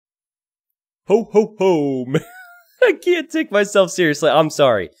Ho, ho, ho. I can't take myself seriously. I'm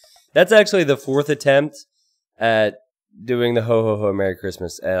sorry. That's actually the 4th attempt at doing the ho, ho, ho, Merry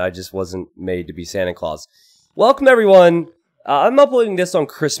Christmas, and I just wasn't made to be Santa Claus. Welcome, everyone. I'm uploading this on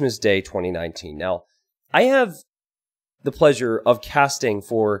Christmas Day 2019. Now, I have the pleasure of casting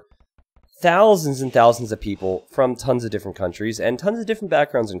for thousands and thousands of people from tons of different countries and tons of different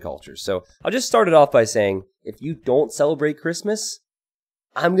backgrounds and cultures. So I'll just start it off by saying, if you don't celebrate Christmas,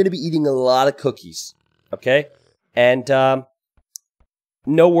 I'm going to be eating a lot of cookies, okay? And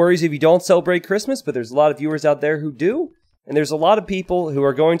no worries if you don't celebrate Christmas, but there's a lot of viewers out there who do, and there's a lot of people who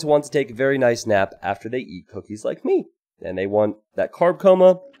are going to want to take a very nice nap after they eat cookies like me. And they want that carb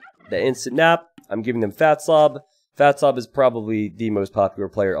coma, the instant nap. I'm giving them Fatslob. Fatslob is probably the most popular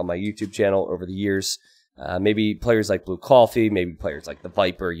player on my YouTube channel over the years. Maybe players like Blue Coffee, maybe players like the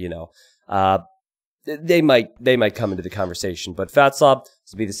Viper, you know. They might come into the conversation. But Fatslob,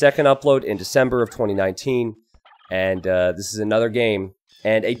 this will be the second upload in December of 2019. And this is another game,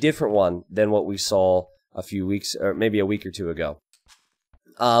 and a different one than what we saw a few weeks, or maybe a week or two ago.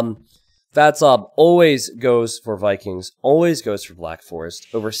 Fatslob always goes for Vikings, always goes for Black Forest.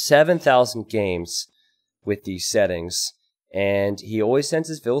 Over 7,000 games with these settings, and he always sends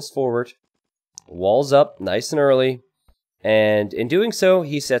his vills forward, walls up nice and early, and in doing so,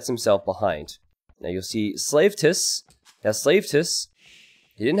 he sets himself behind. Now you'll see Slavetus. Now Slavetus,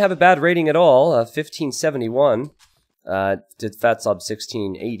 he didn't have a bad rating at all, 1571 to Fatslob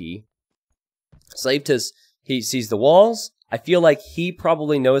 1680. Slavetus, he sees the walls. I feel like he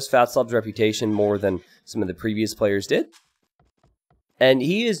probably knows Fatslob's reputation more than some of the previous players did. And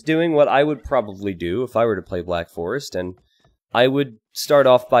he is doing what I would probably do if I were to play Black Forest, and I would start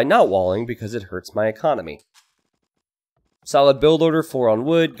off by not walling because it hurts my economy. Solid build order, 4 on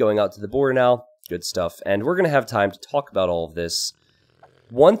wood, going out to the border now. Good stuff. And we're going to have time to talk about all of this.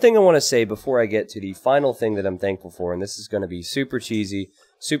 One thing I want to say before I get to the final thing that I'm thankful for, and this is going to be super cheesy,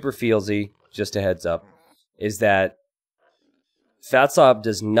 super feelsy, just a heads up, is that Fatslob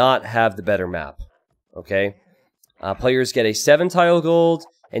does not have the better map, okay? Players get a 7-tile gold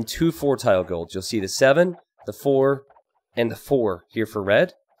and 2 4-tile golds. You'll see the 7, the 4, and the 4 here for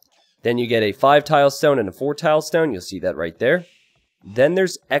red. Then you get a 5-tile stone and a 4-tile stone. You'll see that right there. Then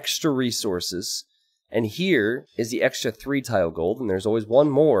there's extra resources. And here is the extra 3-tile gold. And there's always one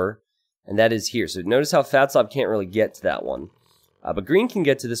more, and that is here. So notice how Fatslob can't really get to that one. But green can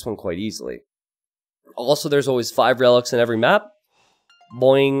get to this one quite easily. Also, there's always 5 relics in every map.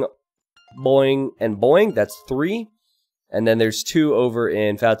 Boing, boing, and boing. That's 3. And then there's 2 over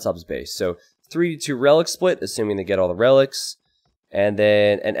in Fatslob's base. So 3 to 2 relic split, assuming they get all the relics. And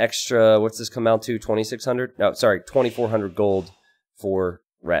then an extra, what's this come out to? 2,600? No, sorry, 2,400 gold for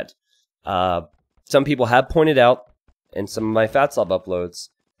red. Some people have pointed out in some of my Fatslob uploads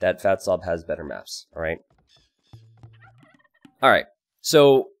that Fatslob has better maps. Alright? Alright,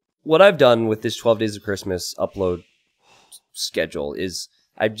 so what I've done with this 12 Days of Christmas upload schedule is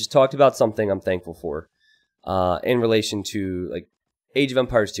I've just talked about something I'm thankful for in relation to like Age of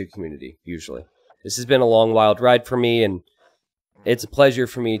Empires 2 community, usually. This has been a long, wild ride for me, and it's a pleasure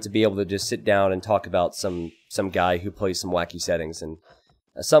for me to be able to just sit down and talk about some guy who plays some wacky settings and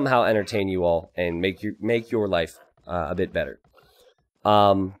somehow entertain you all and make your life a bit better.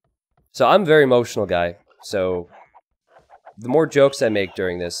 So I'm a very emotional guy, so the more jokes I make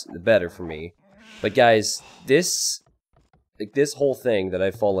during this, the better for me. But guys, this whole thing that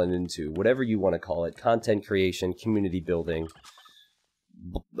I've fallen into, whatever you want to call it, content creation, community building,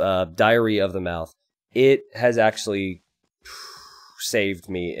 diary of the mouth, it has actually saved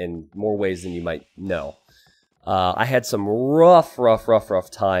me in more ways than you might know. I had some rough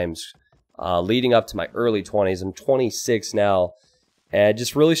times leading up to my early 20s. I'm 26 now, and I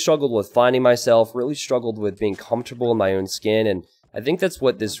just really struggled with finding myself, really struggled with being comfortable in my own skin, and I think that's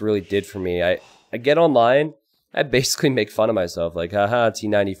what this really did for me. I get online, I basically make fun of myself, like, haha,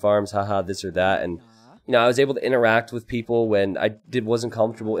 T90 farms, haha, this or that, and, you know, I was able to interact with people when I wasn't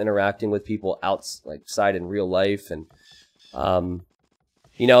comfortable interacting with people outside in real life, and,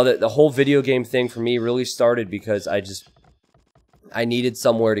 you know, the whole video game thing for me really started because I needed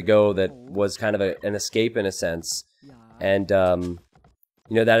somewhere to go that was kind of an escape in a sense, and,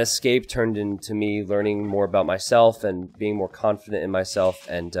 you know, that escape turned into me learning more about myself and being more confident in myself,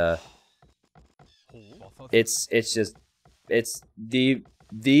 and, it's the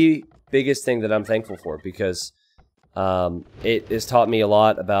biggest thing that I'm thankful for, because it has taught me a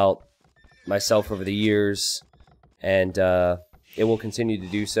lot about myself over the years, and it will continue to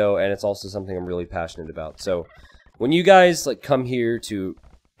do so, and it's also something I'm really passionate about. So when you guys like come here to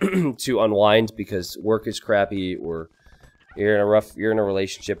to unwind because work is crappy, or you're in a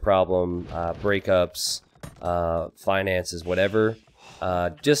relationship problem, breakups, finances, whatever.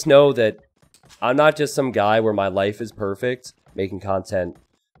 Just know that I'm not just some guy where my life is perfect, making content,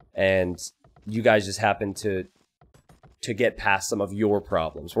 and you guys just happen to get past some of your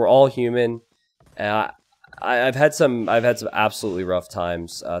problems. We're all human. I've had some absolutely rough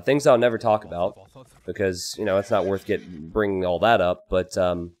times. Things I'll never talk about because, you know, it's not worth bringing all that up. But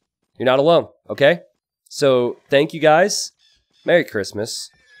you're not alone, okay? So thank you guys. Merry Christmas.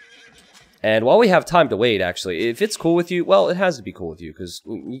 And while we have time to wait, actually, if it's cool with you, well, it has to be cool with you because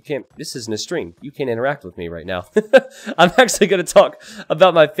you can't. This isn't a stream. You can't interact with me right now. I'm actually going to talk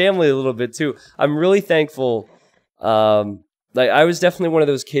about my family a little bit too. I'm really thankful. Like I was definitely one of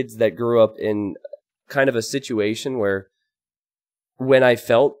those kids that grew up in kind of a situation where when I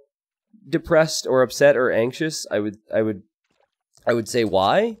felt depressed or upset or anxious, I would say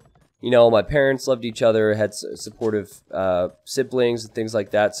why. You know, my parents loved each other, had supportive siblings and things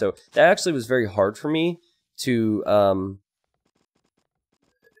like that. So that actually was very hard for me to.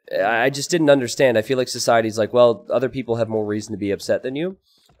 I just didn't understand. I feel like society's like, well, other people have more reason to be upset than you.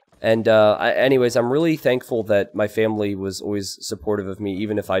 And anyways, I'm really thankful that my family was always supportive of me,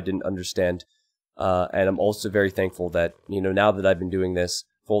 even if I didn't understand. And I'm also very thankful that, you know, now that I've been doing this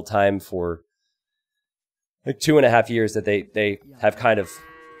full time for like 2.5 years, that they have kind of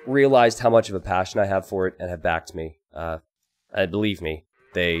realized how much of a passion I have for it and have backed me. And believe me,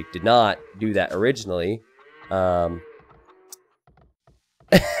 they did not do that originally. Yeah,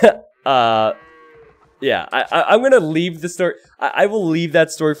 I'm gonna leave the story. I will leave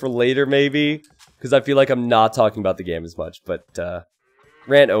that story for later, maybe, because I feel like I'm not talking about the game as much. But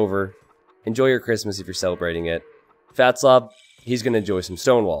rant over. Enjoy your Christmas if you're celebrating it. Fatslob, he's gonna enjoy some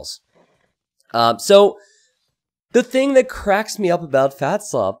Stonewalls. So the thing that cracks me up about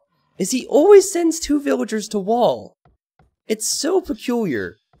Fatslob is he always sends 2 villagers to wall. It's so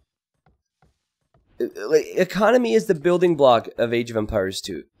peculiar. Like, economy is the building block of Age of Empires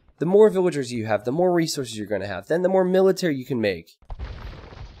 2. The more villagers you have, the more resources you're going to have. Then the more military you can make.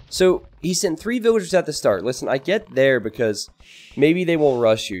 So he sent 3 villagers at the start. Listen, I get there because maybe they will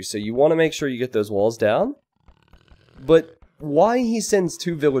rush you. So you want to make sure you get those walls down. But why he sends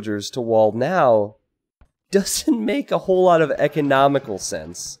 2 villagers to wall now doesn't make a whole lot of economical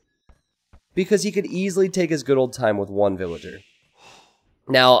sense. Because he could easily take his good old time with 1 villager.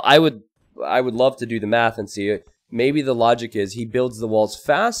 Now, I would love to do the math and see it. Maybe the logic is he builds the walls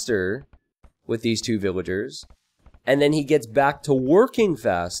faster with these 2 villagers, and then he gets back to working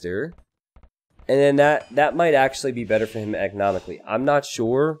faster, and then that might actually be better for him economically. I'm not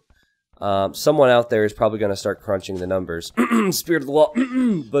sure. Someone out there is probably going to start crunching the numbers. Spirit of the Law.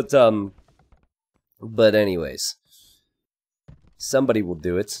 But anyways, somebody will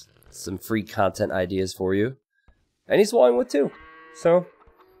do it. Some free content ideas for you. And he's walling with 2. So,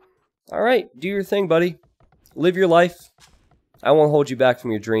 alright, do your thing, buddy. Live your life. I won't hold you back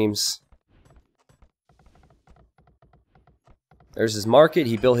from your dreams. There's his market.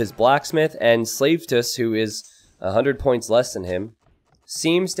 He built his blacksmith. And Slavetus, who is 100 points less than him,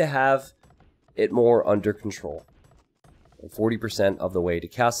 seems to have it more under control. 40% of the way to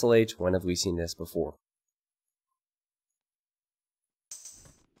Castle Age. When have we seen this before?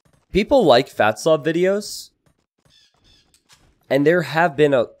 People like Fatslob videos, and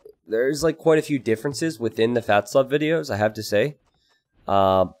there's like quite a few differences within the Fatslob videos, I have to say,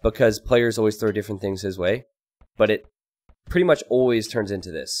 because players always throw different things his way, but it pretty much always turns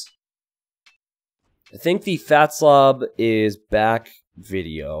into this. I think the Fatslob is back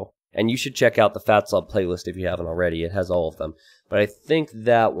video, and you should check out the Fatslob playlist if you haven't already. It has all of them, but I think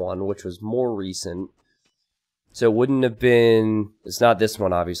that one, which was more recent. So it wouldn't have been. It's not this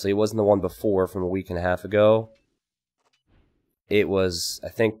one, obviously. It wasn't the one before from a week and a half ago. It was, I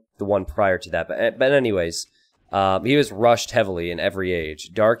think, the one prior to that. But anyways, he was rushed heavily in every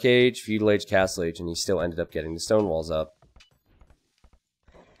age. Dark Age, Feudal Age, Castle Age, and he still ended up getting the Stonewalls up.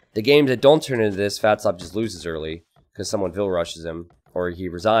 The games that don't turn into this, Fatslob just loses early because someone Vil rushes him. Or he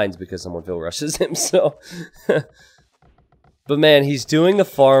resigns because someone Vil rushes him, so... But man, he's doing the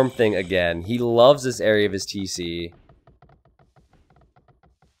farm thing again. He loves this area of his TC.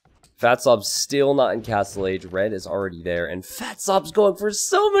 Fatslob's still not in Castle Age. Red is already there. And Fatslob's going for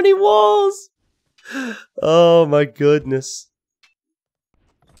so many walls! Oh my goodness.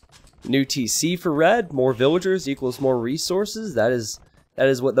 New TC for Red. More villagers equals more resources. That is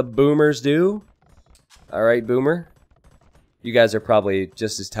what the boomers do. Alright, boomer. You guys are probably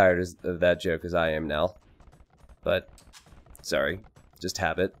just as tired of that joke as I am now. But... sorry, just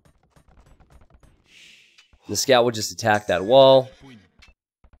habit. The scout will just attack that wall.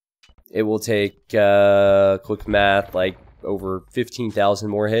 It will take, quick math, like over 15,000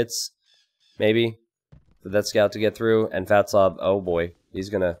 more hits, maybe, for that scout to get through. And Fatslob, oh boy, he's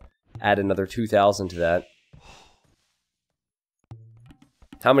gonna add another 2,000 to that.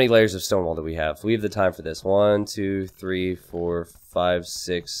 How many layers of stonewall do we have? We have the time for this. 1, 2, 3, 4, 5,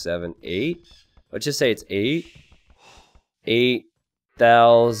 6, 7, 8. Let's just say it's 8.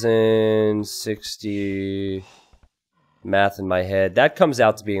 8,060. Math in my head. That comes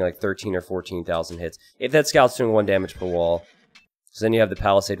out to being like 13 or 14,000 hits. If that scout's doing 1 damage per wall. So then you have the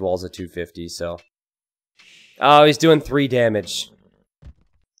palisade walls at 250, so. Oh, he's doing 3 damage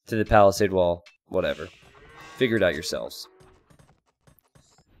to the palisade wall. Whatever. Figure it out yourselves.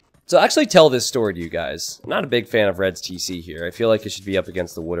 So I'll actually tell this story to you guys. I'm not a big fan of Red's TC here. I feel like it should be up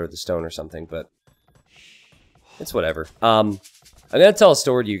against the wood or the stone or something, but it's whatever. I'm gonna tell a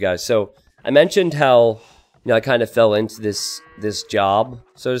story to you guys. So I mentioned how, you know, I kind of fell into this job,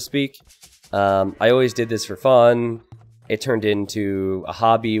 so to speak. I always did this for fun. It turned into a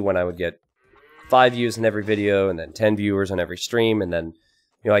hobby when I would get 5 views in every video, and then 10 viewers on every stream, and then,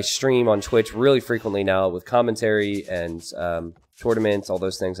 you know, I stream on Twitch really frequently now with commentary and tournaments, all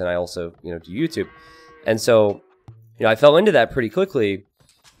those things, and I also, you know, do YouTube. And so, you know, I fell into that pretty quickly,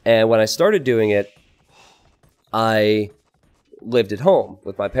 and when I started doing it, I lived at home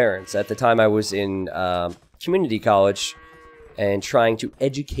with my parents. At the time, I was in community college and trying to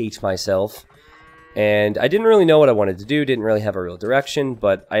educate myself, and I didn't really know what I wanted to do, didn't really have a real direction,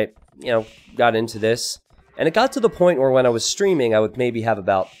 but I, you know, got into this, and it got to the point where when I was streaming, I would maybe have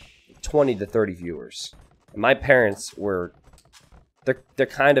about 20 to 30 viewers. And my parents were,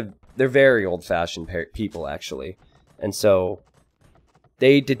 they're very old-fashioned people, actually. And so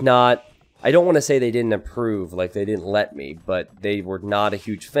they did not, I don't want to say they didn't approve, like they didn't let me, but they were not a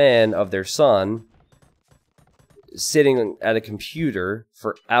huge fan of their son sitting at a computer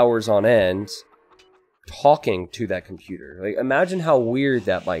for hours on end, talking to that computer. Like, imagine how weird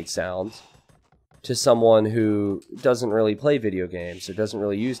that might sound to someone who doesn't really play video games or doesn't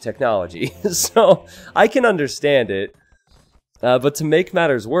really use technology. So I can understand it. But to make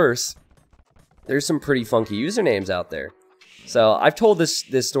matters worse, there's some pretty funky usernames out there. So I've told this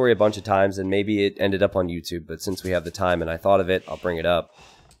story a bunch of times, and maybe it ended up on YouTube, but since we have the time and I thought of it, I'll bring it up.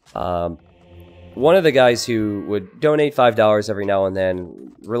 One of the guys who would donate $5 every now and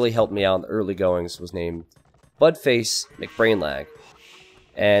then, really helped me out in the early goings, was named Buttface McBrainlag.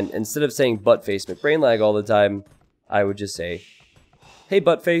 And instead of saying Buttface McBrainlag all the time, I would just say, "Hey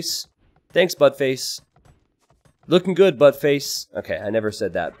Buttface, thanks Buttface. Looking good, Buttface." Okay, I never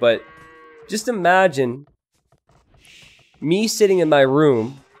said that, but just imagine me sitting in my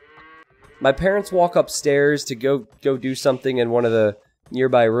room, my parents walk upstairs to go do something in one of the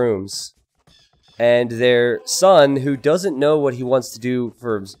nearby rooms, and their son, who doesn't know what he wants to do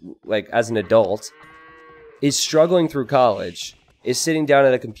for, like, as an adult, is struggling through college, is sitting down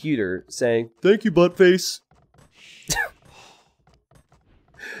at a computer saying, "Thank you, Buttface."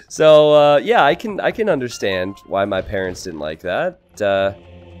 So, yeah, I can understand why my parents didn't like that.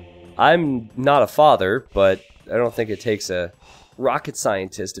 I'm not a father, but I don't think it takes a rocket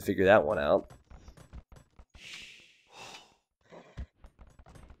scientist to figure that one out.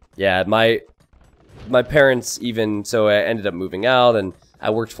 Yeah, my parents even, so I ended up moving out, and I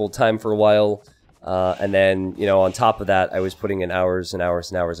worked full-time for a while, and then, you know, on top of that, I was putting in hours and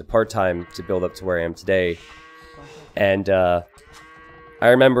hours and hours of part-time to build up to where I am today. And, I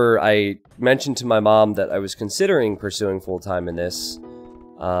remember I mentioned to my mom that I was considering pursuing full-time in this,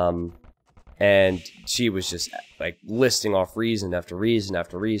 and she was just, like, listing off reason after reason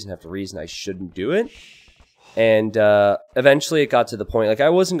after reason after reason I shouldn't do it. And eventually it got to the point, like, I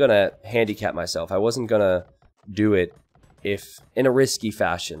wasn't gonna handicap myself. I wasn't gonna do it if in a risky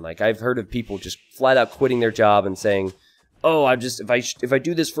fashion. Like, I've heard of people just flat out quitting their job and saying, "Oh, I'm just, if I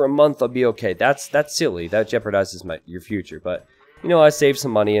do this for a month, I'll be okay." That's silly. That jeopardizes your future. But, you know, I saved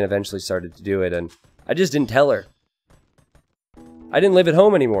some money and eventually started to do it, and I just didn't tell her. I didn't live at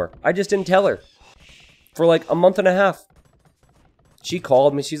home anymore. I just didn't tell her for like a month and a half. She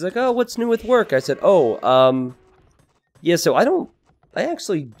called me. She's like, "Oh, what's new with work?" I said, "Oh, yeah, so I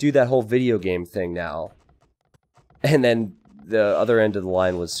actually do that whole video game thing now." And then the other end of the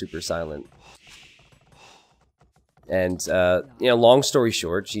line was super silent. And, you know, long story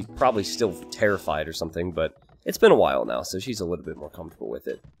short, she's probably still terrified or something, but it's been a while now, so she's a little bit more comfortable with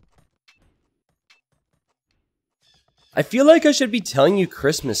it. I feel like I should be telling you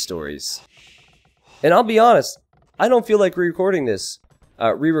Christmas stories. And I'll be honest, I don't feel like re-recording this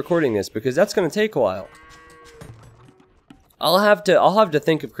because that's going to take a while. I'll have to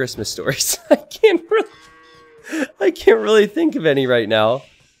think of Christmas stories. I can't really think of any right now.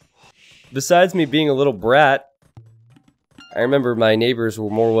 Besides me being a little brat. I remember my neighbors were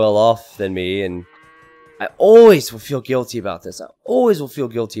more well off than me, and I always will feel guilty about this. I always will feel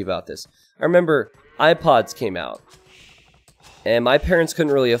guilty about this. I remember iPods came out, and my parents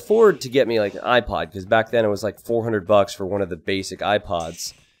couldn't really afford to get me like an iPod, because back then it was like $400 for one of the basic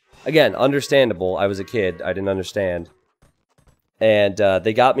iPods. Again, understandable. I was a kid. I didn't understand. And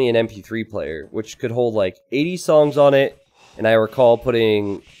they got me an MP3 player, which could hold like 80 songs on it. And I recall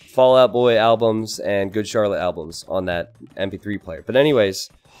putting Fall Out Boy albums and Good Charlotte albums on that MP3 player. But anyways,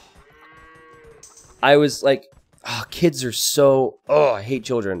 I was like, oh, kids are so... Oh, I hate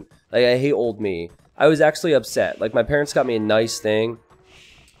children. Like, I hate old me. I was actually upset. Like, my parents got me a nice thing,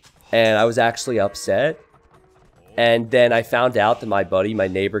 and I was actually upset. And then I found out that my buddy, my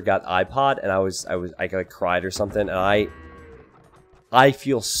neighbor, got iPod, and I like cried or something, and I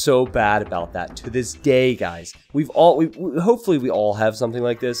feel so bad about that to this day, guys. Hopefully we all have something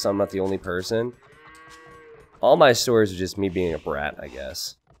like this, so I'm not the only person. All my stories are just me being a brat, I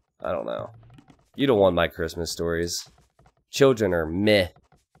guess. I don't know. You don't want my Christmas stories. Children are meh.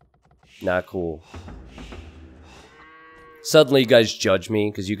 Not cool. Suddenly you guys judge me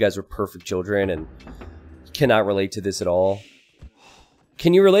because you guys are perfect children and cannot relate to this at all.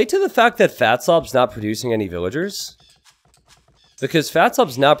 Can you relate to the fact that Fatslob's not producing any villagers? Because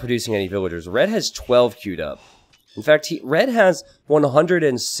Fatslob's not producing any villagers. Red has 12 queued up. In fact, Red has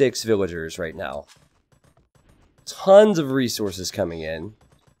 106 villagers right now. Tons of resources coming in.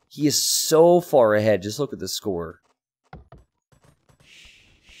 He is so far ahead. Just look at the score.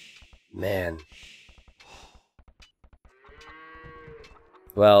 Man.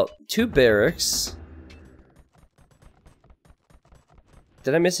 Well, 2 barracks.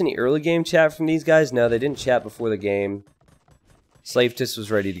 Did I miss any early game chat from these guys? No, they didn't chat before the game. Slavetist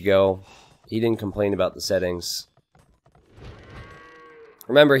was ready to go. He didn't complain about the settings.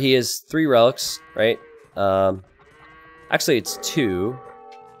 Remember, he has 3 relics, right? Actually, it's 2.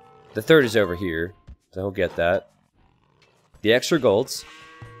 The 3rd is over here, so he'll get that. The extra golds.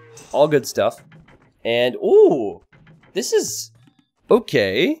 All good stuff. And, ooh! This is...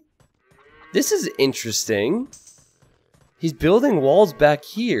 okay. This is interesting. He's building walls back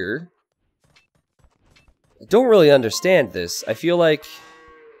here. I don't really understand this. I feel like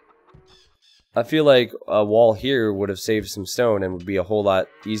a wall here would have saved some stone and would be a whole lot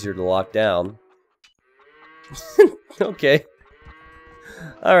easier to lock down. Okay.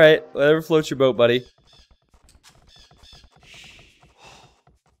 Alright, whatever floats your boat, buddy.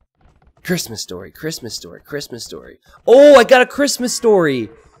 Christmas story, Christmas story, Christmas story. Oh, I got a Christmas story!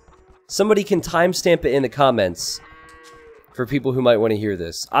 Somebody can timestamp it in the comments for people who might want to hear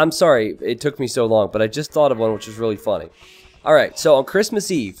this. I'm sorry it took me so long, but I just thought of one which was really funny. Alright, so on Christmas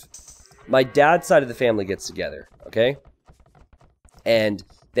Eve, my dad's side of the family gets together, okay? And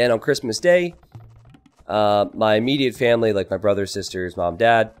then on Christmas Day, my immediate family, like my brothers, sisters, mom,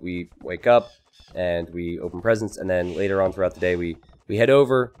 dad, we wake up and we open presents, and then later on throughout the day, we head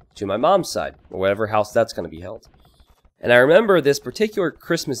over to my mom's side, or whatever house that's going to be held. And I remember this particular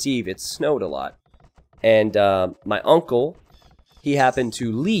Christmas Eve, it snowed a lot. And my uncle, he happened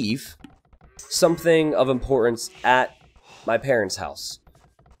to leave something of importance at my parents' house.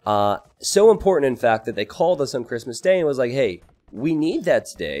 So important, in fact, that they called us on Christmas Day and was like, hey, we need that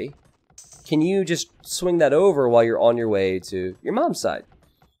today. Can you just swing that over while you're on your way to your mom's side?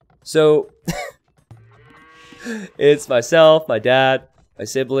 So, it's myself, my dad, my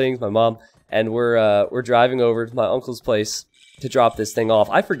siblings, my mom, and we're driving over to my uncle's place to drop this thing off.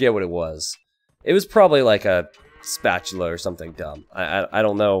 I forget what it was. It was probably like a spatula or something dumb. I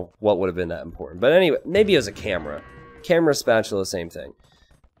don't know what would have been that important. But anyway, maybe it was a camera. Camera, spatula, same thing.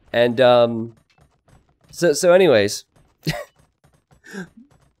 And, so anyways,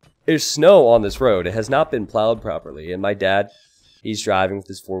 there's snow on this road. It has not been plowed properly. And my dad, he's driving with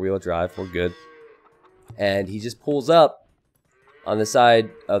his four-wheel drive. We're good. And he just pulls up on the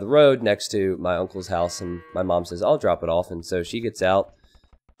side of the road next to my uncle's house. And my mom says, I'll drop it off. And so she gets out.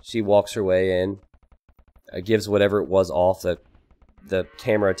 She walks her way in. Gives whatever it was off, the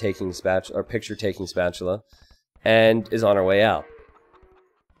camera taking spatula, or picture taking spatula. And is on her way out.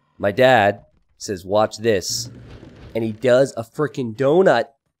 My dad says, watch this. And he does a freaking donut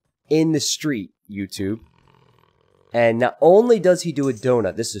in the street, YouTube. And not only does he do a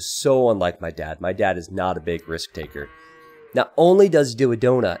donut, this is so unlike my dad. My dad is not a big risk taker. Not only does he do a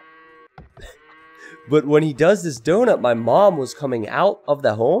donut, but when he does this donut, my mom was coming out of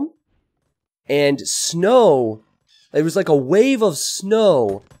the home. And snow, it was like a wave of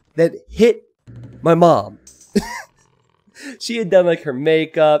snow that hit my mom. She had done like her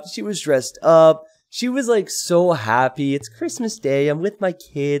makeup. She was dressed up. She was like so happy. It's Christmas Day. I'm with my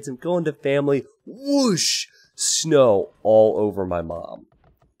kids. I'm going to family. Whoosh! snow all over my mom.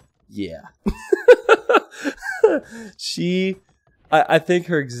 Yeah. I think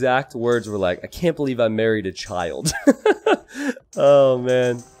her exact words were like, I can't believe I married a child. Oh,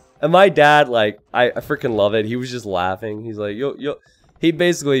 man. And my dad, like, I freaking love it. He was just laughing. He's like, he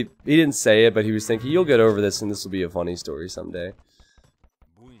didn't say it, but he was thinking, you'll get over this and this will be a funny story someday.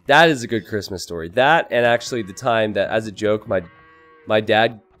 That is a good Christmas story. That, and actually the time that, as a joke, my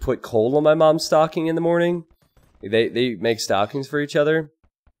dad put coal on my mom's stocking in the morning. They make stockings for each other.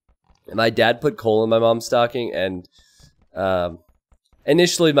 And my dad put coal in my mom's stocking, and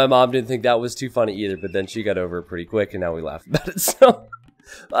initially my mom didn't think that was too funny either, but then she got over it pretty quick, and now we laugh about it. So,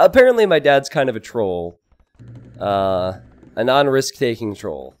 apparently my dad's kind of a troll. A non-risk-taking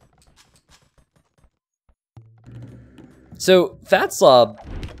troll. So, Fatslob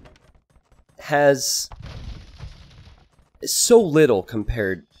has so little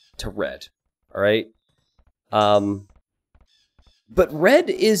compared to Red, alright? But Red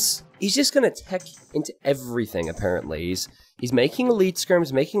he's just gonna tech into everything, apparently. He's making Elite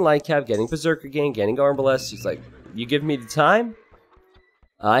Scrims, making Light Cav, getting Berserker Gang, getting Arbalest. He's like, you give me the time,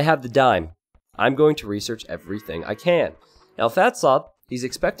 I have the dime. I'm going to research everything I can. Now, Fatslob, he's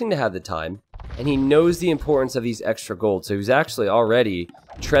expecting to have the time, and he knows the importance of these extra gold, so he's actually already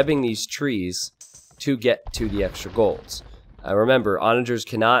trebbing these trees to get to the extra golds. Remember, onagers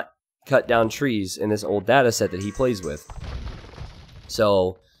cannot cut down trees in this old data set that he plays with.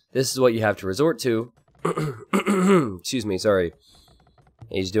 So, this is what you have to resort to. Excuse me, sorry.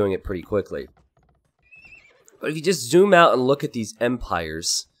 He's doing it pretty quickly. But if you just zoom out and look at these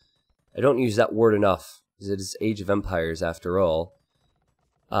empires, I don't use that word enough, because it is Age of Empires after all.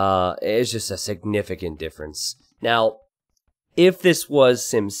 It's just a significant difference. Now, if this was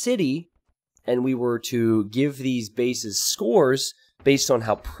SimCity, and we were to give these bases scores based on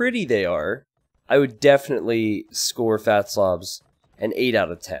how pretty they are, I would definitely score Fatslob's an 8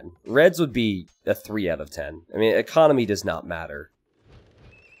 out of 10. Red's would be a 3 out of 10. I mean, economy does not matter.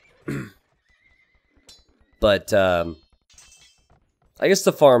 But, I guess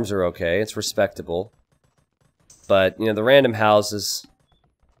the farms are okay. It's respectable. But, you know, the random houses,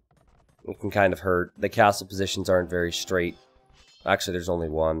 it can kind of hurt. The castle positions aren't very straight. Actually, there's only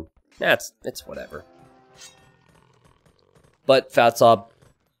one. It's whatever. But Fatslob,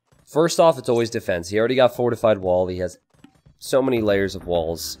 first off, it's always defense. He already got fortified wall. He has so many layers of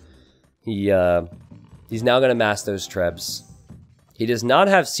walls. He's now going to mass those trebs. He does not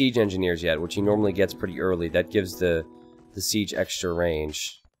have siege engineers yet, which he normally gets pretty early. That gives the siege extra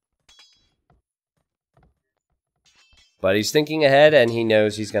range. But he's thinking ahead, and he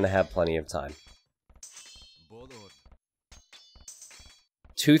knows he's going to have plenty of time.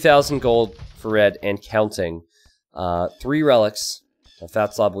 2,000 gold for Red and counting. 3 relics.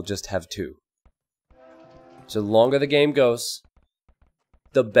 Fatslob will just have 2. So the longer the game goes,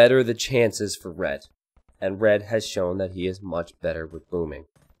 the better the chances for Red. And Red has shown that he is much better with booming.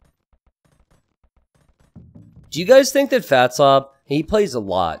 Do you guys think that Fatslob, he plays a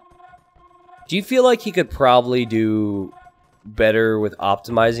lot, do you feel like he could probably do better with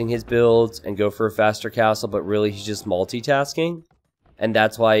optimizing his builds and go for a faster castle, but really he's just multitasking? And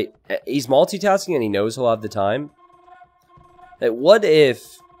that's why he's multitasking and he knows he'll have the time? Like, what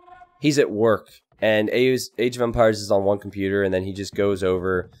if he's at work and Age of Empires is on one computer and then he just goes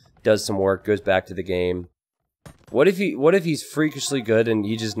over, does some work, goes back to the game? What if he's freakishly good and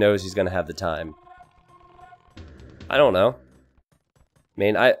he just knows he's gonna have the time? I don't know. I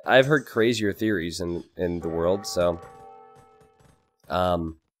mean, I've heard crazier theories in the world, so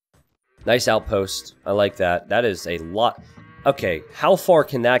nice outpost. I like that. That is a lot. Okay, how far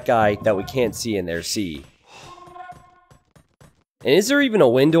can that guy that we can't see in there see? And is there even a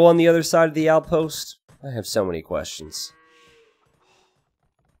window on the other side of the outpost? I have so many questions.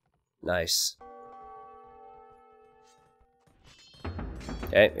 Nice.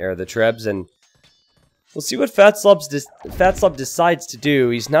 Okay, here are the trebs, and we'll see what Fatslob decides to do.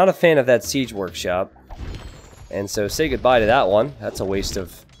 He's not a fan of that siege workshop. And so say goodbye to that one. That's a waste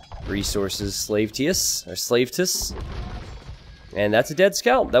of resources, Slavetus. And that's a dead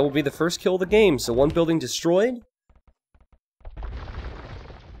scout. That will be the first kill of the game. So 1 building destroyed.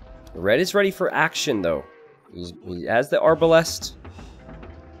 Red is ready for action, though. He has the Arbalest.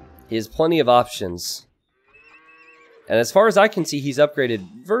 He has plenty of options. And as far as I can see, he's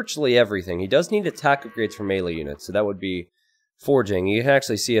upgraded virtually everything. He does need attack upgrades for melee units, so that would be forging. You can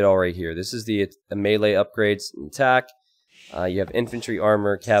actually see it all right here. This is the melee upgrades and attack. You have infantry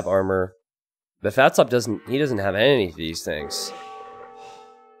armor, cav armor. But Fatslob doesn't have any of these things.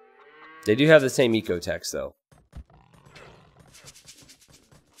 They do have the same eco-text, though.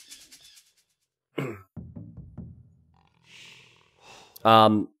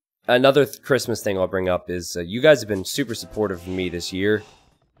 Another Christmas thing I'll bring up is you guys have been super supportive of me this year.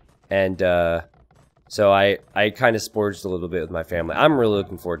 And so I kind of splurged a little bit with my family. I'm really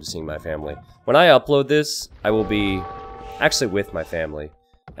looking forward to seeing my family. When I upload this, I will be actually with my family.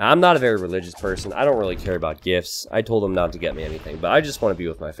 Now, I'm not a very religious person. I don't really care about gifts. I told them not to get me anything, but I just want to be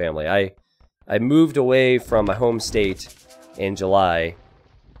with my family. I moved away from my home state in July,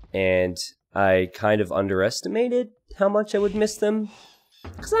 and I kind of underestimated how much I would miss them.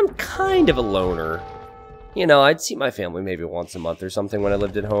 Because I'm kind of a loner. You know, I'd see my family maybe once a month or something when I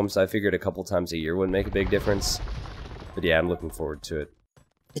lived at home, so I figured a couple times a year wouldn't make a big difference. But yeah, I'm looking forward to it.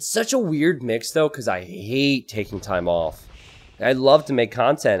 It's such a weird mix, though, because I hate taking time off. I love to make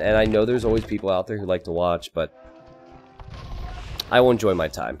content, and I know there's always people out there who like to watch, but I will enjoy my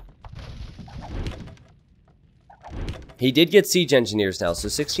time. He did get Siege Engineers now, so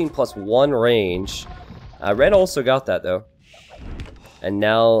 16 plus 1 range. Red also got that, though. And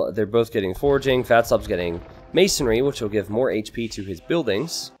now they're both getting Forging. Fatslob's getting Masonry, which will give more HP to his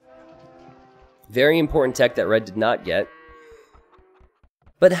buildings. Very important tech that Red did not get.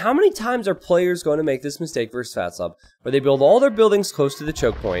 But how many times are players going to make this mistake versus Fatslob, where they build all their buildings close to the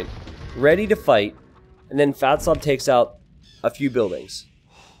choke point, ready to fight, and then Fatslob takes out a few buildings?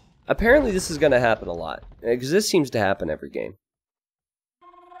 Apparently this is going to happen a lot, because this seems to happen every game.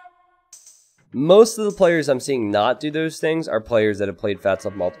 Most of the players I'm seeing not do those things are players that have played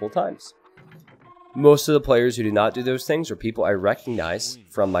Fatslob multiple times. Most of the players who do not do those things are people I recognize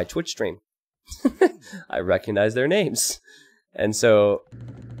from my Twitch stream. I recognize their names. And so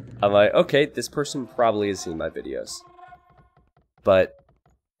I'm like, okay, this person probably has seen my videos. But,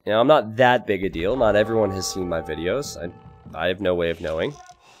 you know, I'm not that big a deal. Not everyone has seen my videos. I have no way of knowing.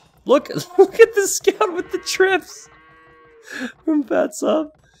 Look at the scout with the trips from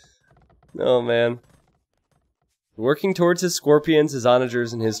Fatslob. Oh, man. Working towards his Scorpions, his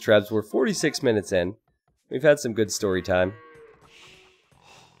Onagers, and his Trebs. We're 46 minutes in. We've had some good story time.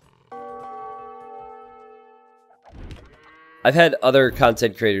 I've had other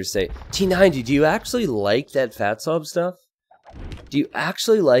content creators say, T90, do you actually like that Fatslob stuff? Do you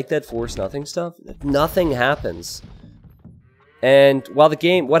actually like that Force Nothing stuff? Nothing happens. And while the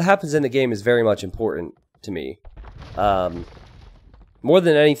game, what happens in the game is very much important to me. More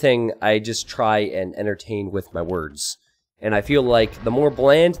than anything, I just try and entertain with my words. And I feel like the more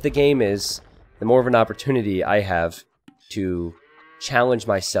bland the game is, the more of an opportunity I have to challenge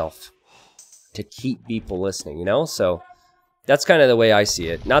myself to keep people listening, you know? So that's kind of the way I see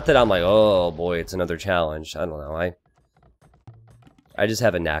it. Not that I'm like, oh boy, it's another challenge. I don't know. I just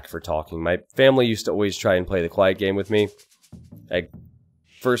have a knack for talking. My family used to always try and play the quiet game with me. Like,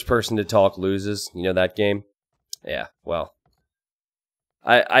 first person to talk loses. You know that game? Yeah, well.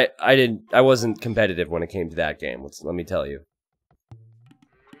 I wasn't competitive when it came to that game, let me tell you.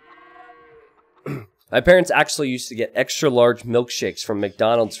 My parents actually used to get extra large milkshakes from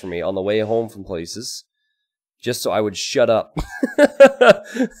McDonald's for me on the way home from places, just so I would shut up.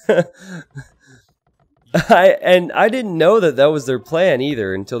 I didn't know that was their plan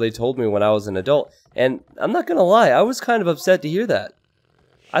either until they told me when I was an adult. And I'm not gonna lie, I was kind of upset to hear that.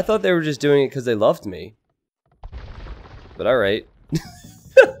 I thought they were just doing it because they loved me. But alright.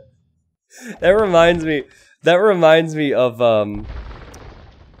 That reminds me of,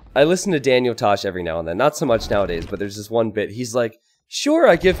 I listen to Daniel Tosh every now and then. Not so much nowadays, but there's this one bit. He's like, sure,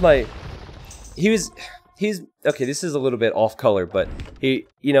 I give my... He's... Okay, this is a little bit off color, but he...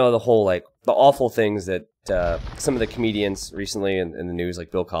 You know, the whole, like, the awful things that some of the comedians recently in the news, like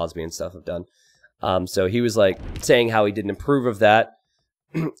Bill Cosby and stuff, have done. So he was, like, saying how he didn't approve of that.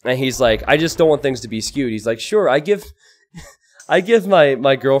 And he's like, I just don't want things to be skewed. He's like, sure, I give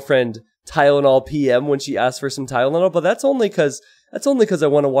my girlfriend Tylenol PM when she asks for some Tylenol, but that's only because I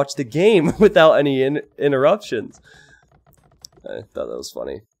want to watch the game without any interruptions. I thought that was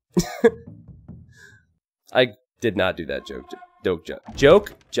funny. I did not do that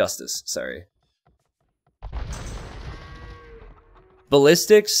joke justice. Sorry.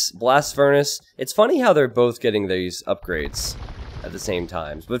 Ballistics, Blast Furnace. It's funny how they're both getting these upgrades at the same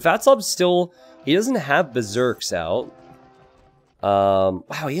time. But Fatslob still, he doesn't have Berserks out.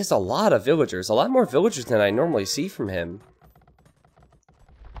 Wow, he has a lot of villagers. A lot more villagers than I normally see from him.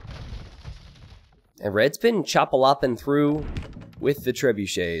 And Red's been chop-a-lopping through with the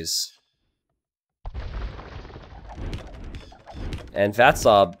trebuchets. And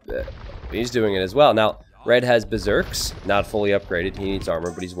Fatslob, he's doing it as well. Now, Red has Berserks, not fully upgraded. He needs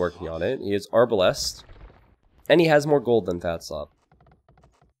armor, but he's working on it. He has Arbalest. And he has more gold than Fatslob.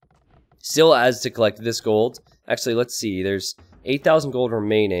 Still has to collect this gold. Actually, let's see. There's 8,000 gold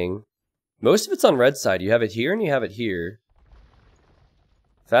remaining. Most of it's on Red's side. You have it here and you have it here.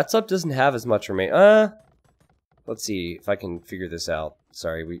 Fatslob doesn't have as much remain. Let's see if I can figure this out.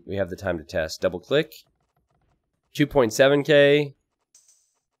 Sorry, we have the time to test. Double click. 2.7k.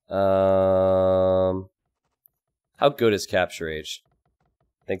 How good is capture age?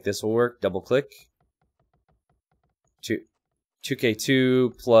 Think this will work. Double click.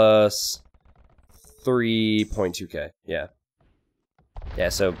 2k2 plus 3.2k. Yeah. Yeah,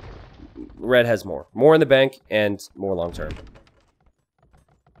 so red has more. More in the bank and more long term.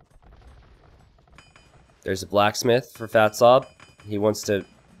 There's a blacksmith for Fatslob. He wants to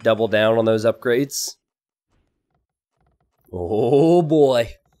double down on those upgrades. Oh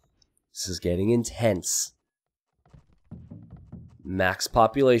boy. This is getting intense. Max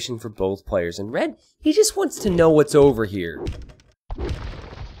population for both players. And red, he just wants to know what's over here.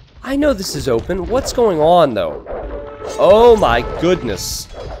 I know this is open. What's going on, though? Oh my goodness.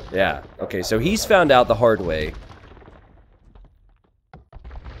 Yeah, okay, so he's found out the hard way.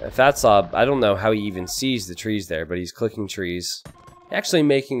 Fatslob, I don't know how he even sees the trees there, but he's clicking trees. Actually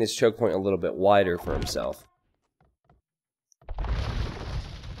making this choke point a little bit wider for himself.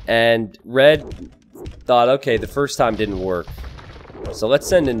 And red thought, okay, the first time didn't work. So let's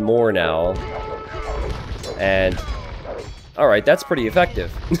send in more now. And, alright, that's pretty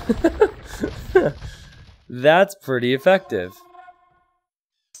effective. That's pretty effective.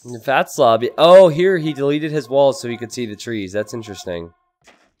 Fatslob, oh, here he deleted his walls so he could see the trees. That's interesting.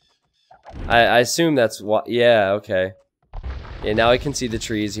 I assume that's what, yeah, okay. Yeah, now he can see the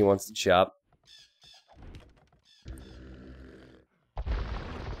trees he wants to chop.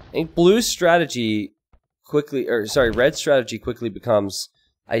 I think blue's strategy quickly, or sorry, red's strategy quickly becomes,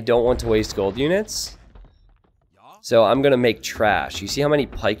 I don't want to waste gold units. So I'm gonna make trash. You see how many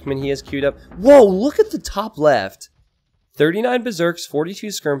pikemen he has queued up? Whoa, look at the top left. 39 berserks, 42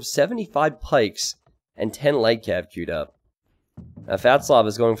 skirms, 75 pikes, and 10 light cav queued up. Now Fatslob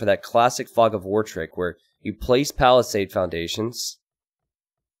is going for that classic fog of war trick where you place palisade foundations.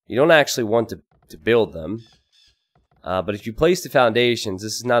 You don't actually want to build them. But if you place the foundations,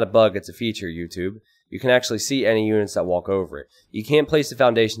 this is not a bug, it's a feature, YouTube. You can actually see any units that walk over it. You can't place the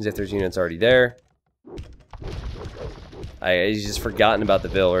foundations if there's units already there. He's just forgotten about the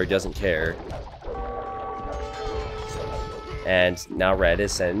bill, or he doesn't care. And now red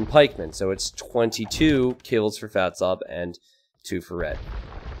is sending pikemen, so it's 22 kills for Fatslob and 2 for red.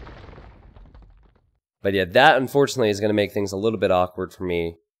 But yeah, that unfortunately is going to make things a little bit awkward for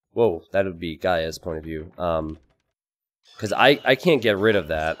me. Whoa, that would be Gaia's point of view. Because I can't get rid of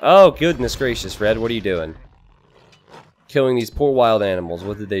that. Oh, goodness gracious, red, what are you doing? Killing these poor wild animals,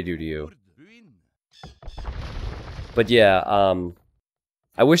 what did they do to you? But yeah,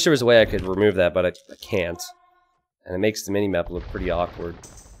 I wish there was a way I could remove that, but I can't. And it makes the minimap look pretty awkward.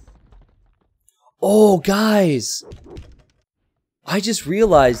 Oh, guys! I just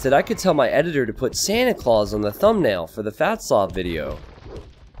realized that I could tell my editor to put Santa Claus on the thumbnail for the Fatslob video.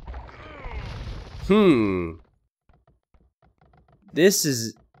 This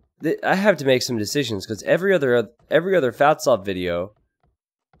is... I have to make some decisions, because every other Fatslob video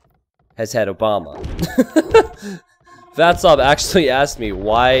has had Obama. Fatslob actually asked me,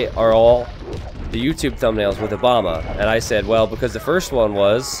 why are all the YouTube thumbnails with Obama? And I said, well, because the first one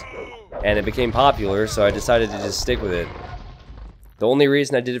was, and it became popular, so I decided to just stick with it. The only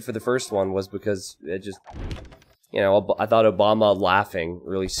reason I did it for the first one was because it just, you know, I thought Obama laughing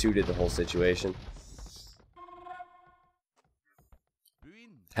really suited the whole situation.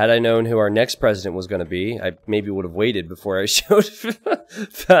 Had I known who our next president was going to be, I maybe would have waited before I showed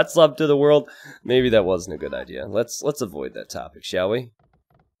Fatslob to the world. Maybe that wasn't a good idea. Let's avoid that topic, shall we?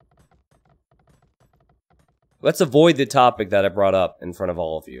 Let's avoid the topic that I brought up in front of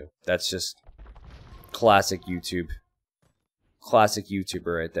all of you. That's just classic YouTube. Classic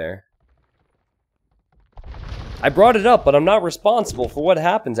YouTuber right there. I brought it up, but I'm not responsible for what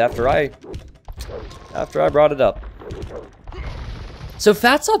happens after I brought it up. So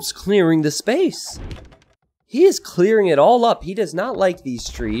Fatslob's clearing the space. He is clearing it all up. He does not like these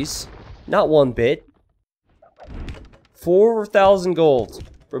trees. Not one bit. 4,000 gold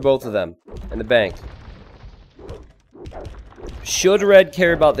for both of them in the bank. Should red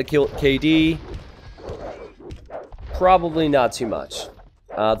care about the KD? Probably not too much.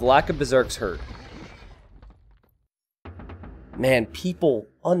 The lack of berserks hurt. Man, people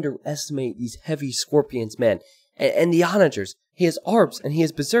underestimate these heavy scorpions, man. And the onagers. He has arbs, and he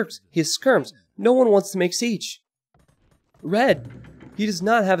has berserks, he has skirms. No one wants to make siege. Red, he does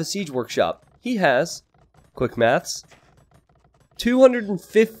not have a siege workshop. He has, quick maths,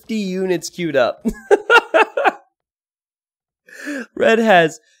 250 units queued up. Red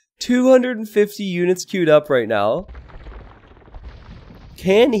has 250 units queued up right now.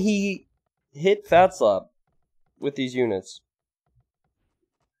 Can he hit Fatslob with these units?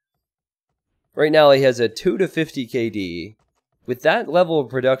 Right now he has a 2 to 50 KD. With that level of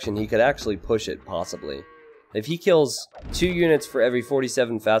production, he could actually push it, possibly. If he kills 2 units for every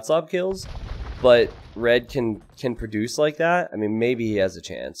 47 Fatslob kills, but Red can produce like that, I mean, maybe he has a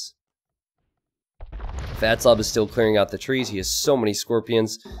chance. Fatslob is still clearing out the trees. He has so many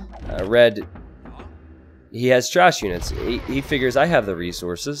scorpions. Red, he has trash units. He figures, I have the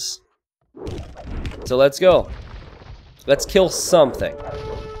resources. So let's go. Let's kill something.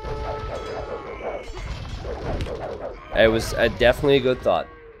 It was definitely a good thought.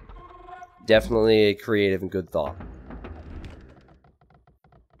 Definitely a creative and good thought.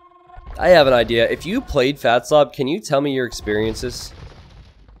 I have an idea. If you played Fatslob, can you tell me your experiences?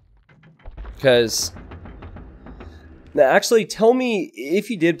 Because... actually, tell me if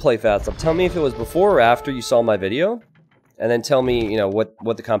you did play Fatslob. Tell me if it was before or after you saw my video. And then tell me, you know,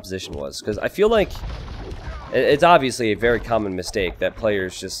 what the composition was. Because I feel like it's obviously a very common mistake that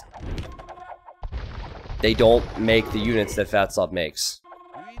players just... they don't make the units that Fatslob makes.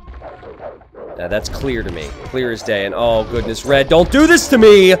 That's clear to me. Clear as day. And oh, goodness, Red, don't do this to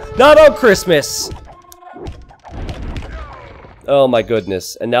me! Not on Christmas! Oh, my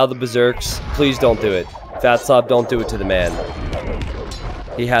goodness. And now the Berserks. Please don't do it. Fatslob, don't do it to the man.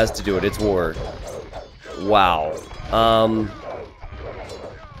 He has to do it. It's war. Wow.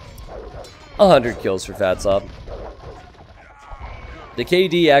 100 kills for Fatslob. The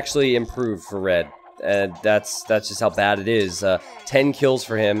KD actually improved for Red. And that's just how bad it is. 10 kills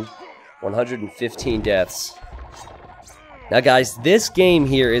for him. 115 deaths. Now, guys, this game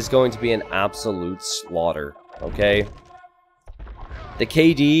here is going to be an absolute slaughter. Okay? The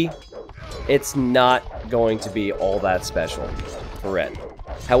KD, it's not going to be all that special for Red.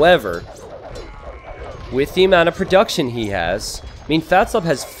 However, with the amount of production he has, I mean, Fatslob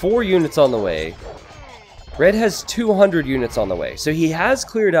has 4 units on the way. Red has 200 units on the way. So he has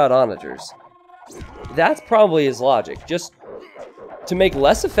cleared out onagers. That's probably his logic. Just to make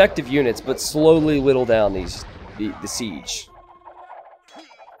less effective units, but slowly whittle down the siege.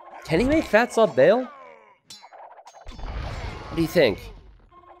 Can he make Fatslob bail? What do you think?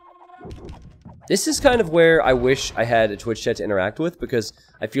 This is kind of where I wish I had a Twitch chat to interact with, because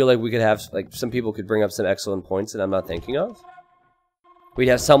I feel like we could have, like, some people could bring up some excellent points that I'm not thinking of. We'd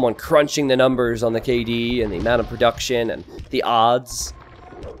have someone crunching the numbers on the KD and the amount of production and the odds.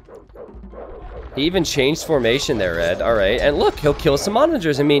 He even changed formation there, Red. Alright, and look, he'll kill some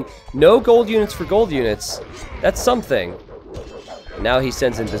onagers. I mean, no gold units for gold units. That's something. And now he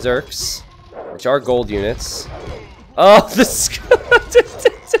sends in Berserks, which are gold units. Oh, this...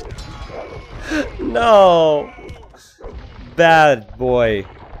 No. Bad boy.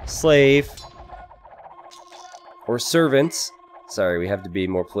 Slave. Or servant. Sorry, we have to be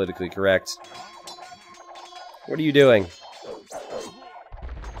more politically correct. What are you doing?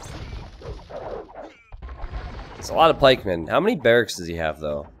 It's a lot of pikemen. How many barracks does he have,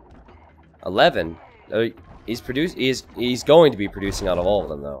 though? 11. He's going to be producing out of all of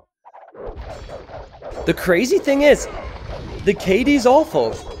them, though. The crazy thing is, the KD's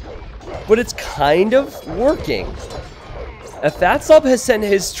awful, but it's kind of working. If Fatslob has sent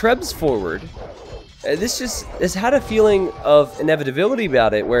his trebs forward, this has had a feeling of inevitability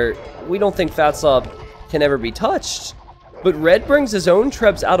about it, where we don't think Fatslob can ever be touched. But Red brings his own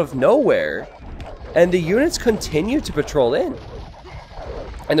trebs out of nowhere, and the units continue to patrol in.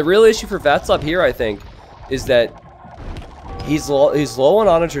 And the real issue for Fatslob here, I think, is that he's low on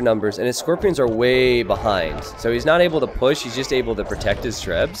onager numbers, and his scorpions are way behind. So he's not able to push, he's just able to protect his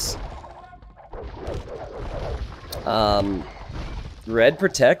trebs. Red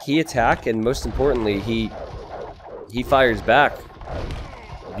protect, he attack, and most importantly, he fires back.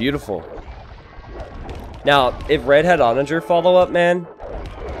 Beautiful. Now, if Red had onager follow-up, man,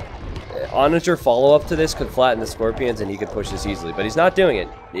 onager follow-up to this could flatten the scorpions and he could push this easily, but he's not doing it.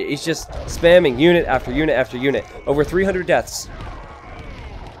 He's just spamming unit after unit after unit. Over 300 deaths.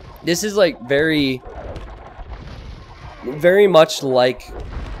 This is like very much like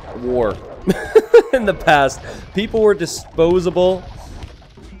war in the past. People were disposable.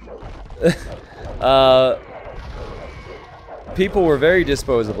 People were very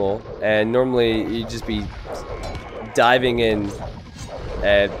disposable, and normally you'd just be diving in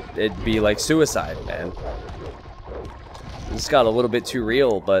and it'd be like suicide, man. This got a little bit too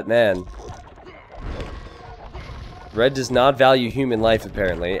real, but man. Red does not value human life,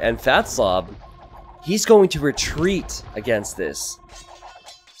 apparently. And Fatslob, he's going to retreat against this.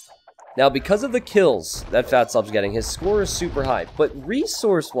 Now, because of the kills that Fatslob's getting, his score is super high. But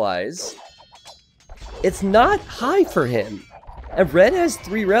resource-wise, it's not high for him. And red has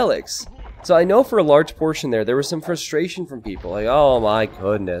 3 relics. So I know for a large portion there was some frustration from people. Like, oh my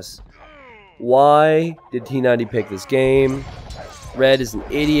goodness. Why did T90 pick this game? Red is an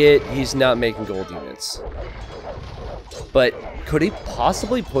idiot. He's not making gold units. But could he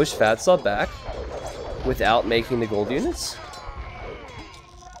possibly push Fatslob back without making the gold units?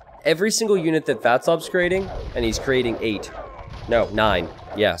 Every single unit that Fatslob's creating, and he's creating 8. No, 9.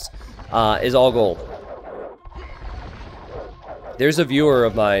 Yes. Is all gold. There's a viewer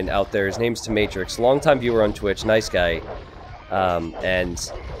of mine out there. His name's Matrix. Longtime viewer on Twitch. Nice guy.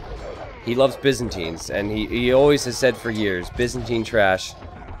 And he loves Byzantines. And he always has said for years, Byzantine trash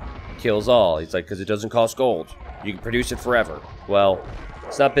kills all. He's like, because it doesn't cost gold. You can produce it forever. Well,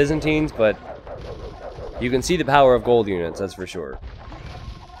 it's not Byzantines, but you can see the power of gold units, that's for sure.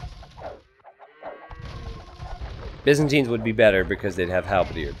 Byzantines would be better because they'd have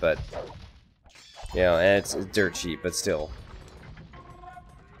halberdier, but you know, and it's dirt cheap, but still.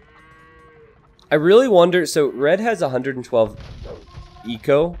 I really wonder, so red has 112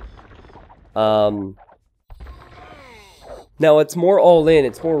 eco. Now it's more all in,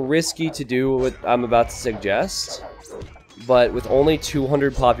 it's more risky to do what I'm about to suggest. But with only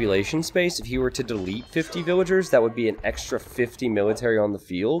 200 population space, if he were to delete 50 villagers, that would be an extra 50 military on the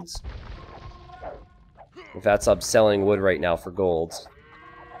fields. If that's up selling wood right now for gold.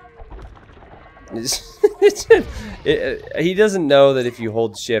 He doesn't know that if you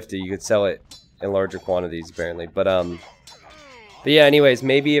hold shift, you could sell it in larger quantities, apparently. But yeah, anyways,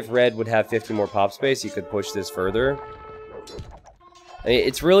 maybe if red would have 50 more pop space, he could push this further. I mean,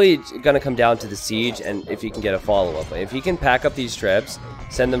 it's really going to come down to the siege and if he can get a follow-up. If he can pack up these trebs,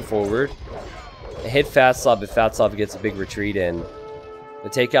 send them forward, hit Fatslob if Fatslob gets a big retreat in, to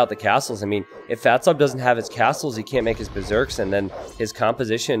take out the castles. I mean, if Fatslob doesn't have his castles, he can't make his berserks, and then his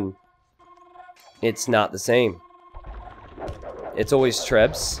composition, it's not the same. It's always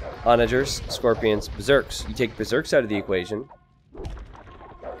trebs, onagers, scorpions, berserks. You take berserks out of the equation,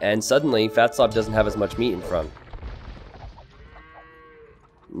 and suddenly Fatslob doesn't have as much meat in front.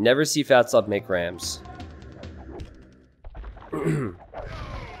 Never see Fatslob make rams.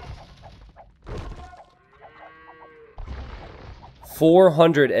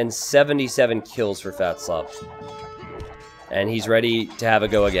 477 kills for Fatslob. And he's ready to have a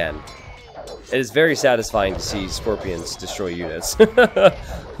go again. It is very satisfying to see scorpions destroy units.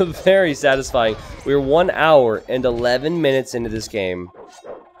 Very satisfying. We're 1 hour and 11 minutes into this game.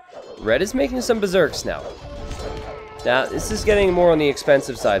 Red is making some berserks now. Now, this is getting more on the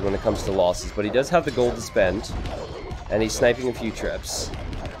expensive side when it comes to losses, but he does have the gold to spend. And he's sniping a few trebs.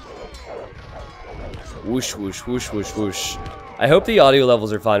 Whoosh, whoosh, whoosh, whoosh, whoosh. I hope the audio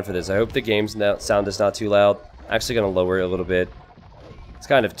levels are fine for this. I hope the game's sound is not too loud. I'm actually going to lower it a little bit. It's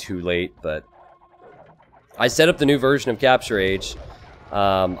kind of too late, but... I set up the new version of Capture Age.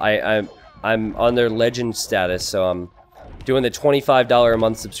 I'm on their legend status, so I'm doing the $25 a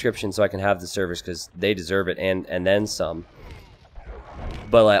month subscription so I can have the servers because they deserve it and then some.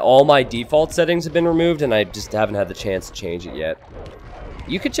 But like, all my default settings have been removed and I just haven't had the chance to change it yet.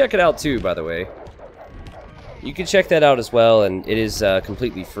 You could check it out too, by the way. You can check that out as well, and it is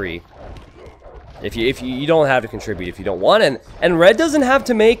completely free. If you don't have to contribute if you don't want, and red doesn't have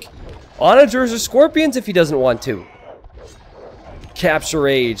to make onagers or scorpions if he doesn't want to. Capture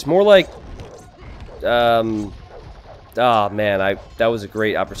Age, more like oh man, that was a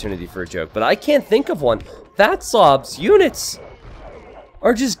great opportunity for a joke, but I can't think of one. Fatslob's units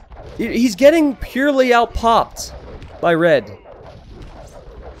are just, he's getting purely out-popped by red.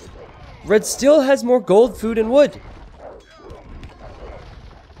 Red still has more gold, food, and wood.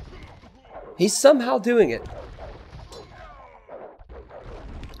 He's somehow doing it.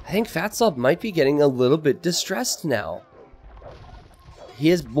 I think Fatslob might be getting a little bit distressed now. He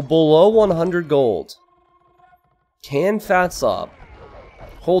is below 100 gold. Can Fatslob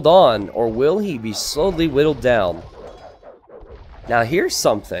hold on, or will he be slowly whittled down? Now here's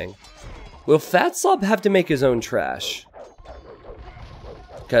something. Will Fatslob have to make his own trash?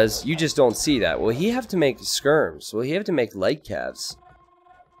 Because you just don't see that. Will he have to make skirms? Will he have to make light calves?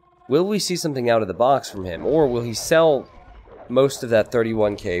 Will we see something out of the box from him? Or will he sell most of that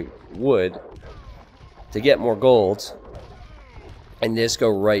 31k wood to get more gold and just go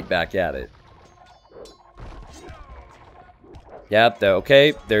right back at it? Yep,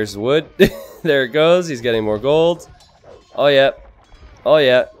 okay, there's wood. There it goes. He's getting more gold. Oh, yeah. Oh,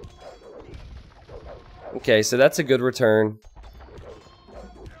 yeah. Okay, so that's a good return.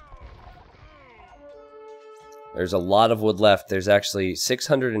 There's a lot of wood left. There's actually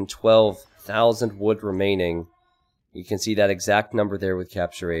 612,000 wood remaining. You can see that exact number there with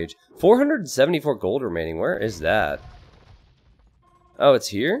Capture Age. 474 gold remaining. Where is that? Oh, it's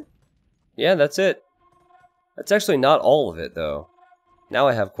here? Yeah, that's it. That's actually not all of it, though. Now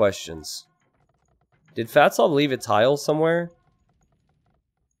I have questions. Did Fatslob leave a tile somewhere?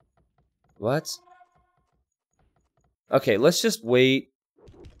 What? Okay, let's just wait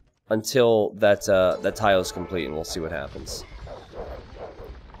until that tile is complete and we'll see what happens.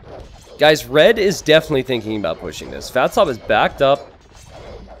 Guys, Red is definitely thinking about pushing this. Fatslob is backed up.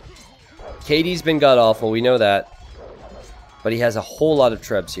 KD's been god-awful, we know that. But he has a whole lot of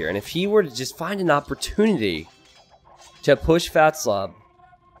trebs here. And if he were to just find an opportunity to push Fatslob,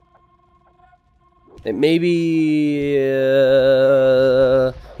 it maybe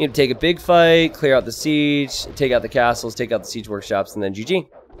you know, take a big fight, clear out the siege, take out the castles, take out the siege workshops, and then GG.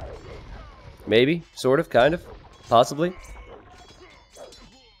 Maybe, sort of, kind of, possibly.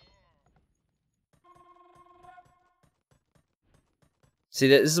 See,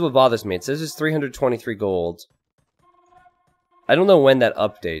 this is what bothers me. It says it's 323 gold. I don't know when that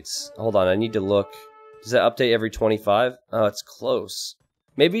updates. Hold on, I need to look. Does that update every 25? Oh, it's close.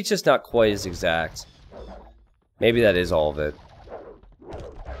 Maybe it's just not quite as exact. Maybe that is all of it.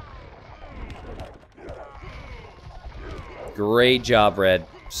 Great job, Red.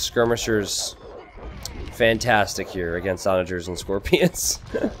 Skirmishers, fantastic here against onagers and scorpions.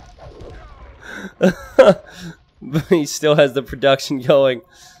 But he still has the production going.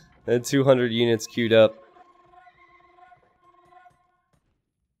 And 200 units queued up.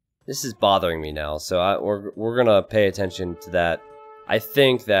 This is bothering me now, so we're gonna pay attention to that. I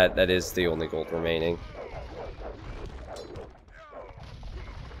think that is the only gold remaining.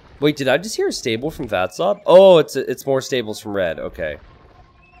 Wait, did I just hear a stable from Fatslob? Oh, it's more stables from Red. Okay.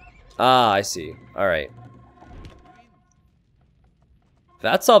 Ah, I see. All right.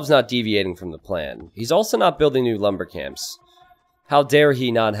 Fatslob's not deviating from the plan. He's also not building new lumber camps. How dare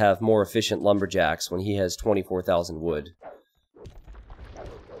he not have more efficient lumberjacks when he has 24,000 wood?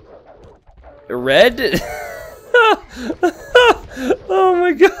 Red? Oh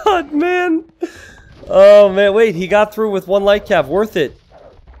my god, man. Oh man, wait, he got through with one light cav. Worth it.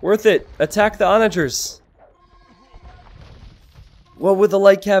 Worth it. Attack the onagers. What would the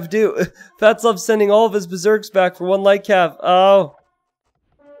light cav do? Fatslob's sending all of his berserks back for one light cav. Oh.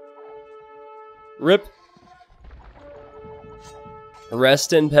 Rip.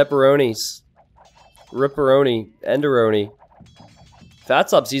 Rest in pepperonis. Ripperoni. Enderoni.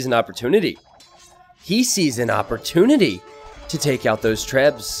 Fatslob sees an opportunity. He sees an opportunity to take out those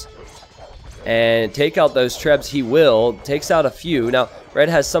trebs. And take out those trebs he will. Takes out a few. Now, Red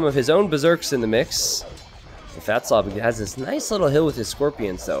has some of his own berserks in the mix. And Fatslob has this nice little hill with his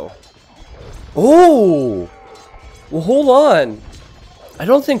scorpions, though. Oh! Well, hold on. I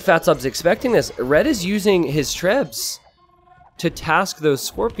don't think Fatslob's expecting this. Red is using his trebs to task those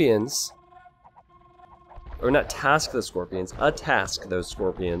scorpions. Or not task the scorpions, task those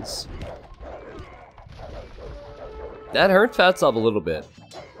scorpions. That hurt Fatslob a little bit.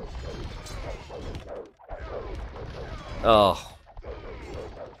 Oh.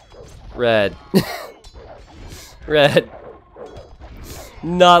 Red. Red.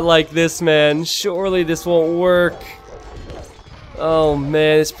 Not like this, man. Surely this won't work. Oh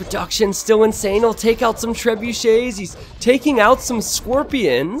man, his production's still insane. He'll take out some trebuchets. He's taking out some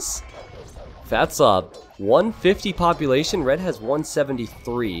scorpions. Fatslob, 150 population. Red has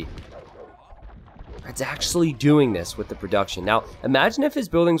 173. Red's actually doing this with the production. Now, imagine if his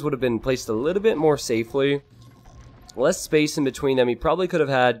buildings would have been placed a little bit more safely. Less space in between them. He probably could have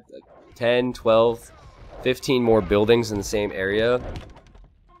had 10, 12, 15 more buildings in the same area.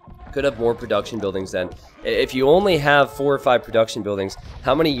 Could have more production buildings then. If you only have 4 or 5 production buildings,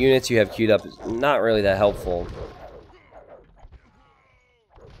 how many units you have queued up is not really that helpful.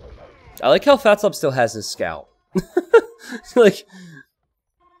 I like how Fatslob still has his scout. Like,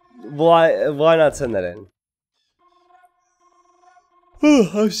 why not send that in? Oh,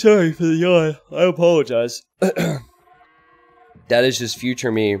 I'm sorry for the yawn. I apologize. That is just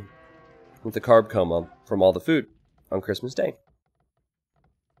future me with the carb coma from all the food on Christmas Day.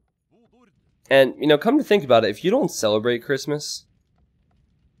 And, you know, come to think about it, if you don't celebrate Christmas,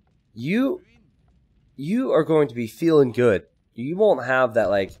 you are going to be feeling good. You won't have that,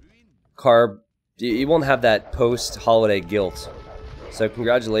 like, you won't have that post-holiday guilt. So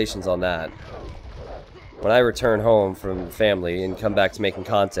congratulations on that. When I return home from family and come back to making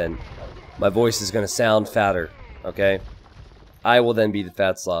content, my voice is going to sound fatter, okay? I will then be the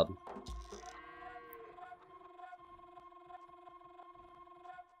Fatslob.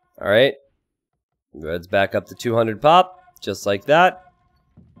 Alright. Red's back up to 200 pop, just like that.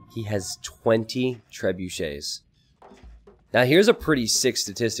 He has 20 trebuchets. Now here's a pretty sick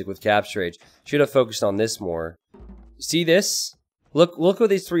statistic with capture age. Should have focused on this more. See this? Look what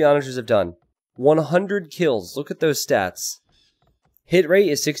these 3 onagers have done. 100 kills. Look at those stats. Hit rate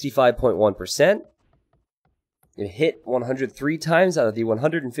is 65.1%. It hit 103 times out of the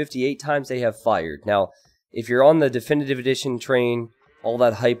 158 times they have fired. Now, if you're on the Definitive Edition train, all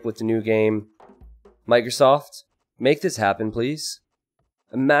that hype with the new game, Microsoft, make this happen, please.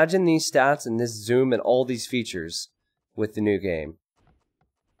 Imagine these stats and this zoom and all these features with the new game.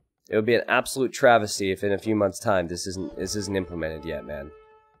 It would be an absolute travesty if in a few months' time this isn't implemented yet, man.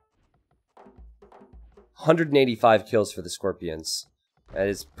 185 kills for the Scorpions. That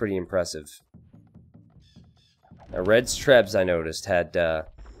is pretty impressive. Now, Red's Trebs, I noticed, had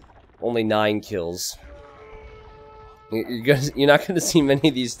only 9 kills. You're not going to see many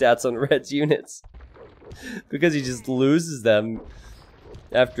of these stats on Red's units. Because he just loses them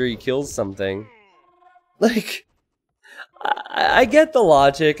after he kills something. Like, I get the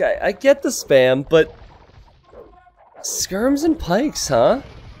logic, I get the spam, but... Skirms and pikes, huh?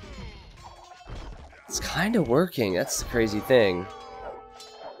 It's kind of working, that's the crazy thing.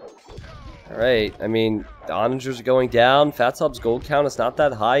 Alright, I mean, the onagers are going down, Fatslob's gold count is not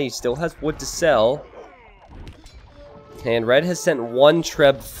that high, he still has wood to sell. And Red has sent 1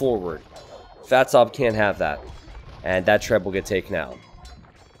 Treb forward. Fatslob can't have that. And that Treb will get taken out.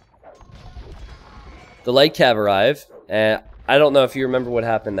 The light cav arrive, and I don't know if you remember what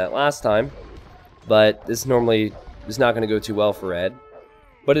happened that last time, but this normally is not going to go too well for Red.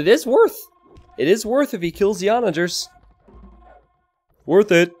 But it is worth. It is worth if he kills the onagers.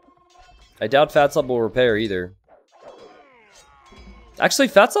 Worth it. I doubt Fatslob will repair either. Actually,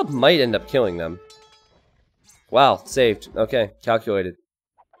 Fatslob might end up killing them. Wow, saved. Okay, calculated.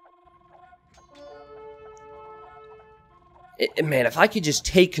 Man, if I could just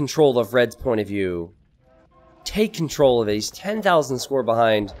take control of Red's point of view. Take control of it. He's 10,000 score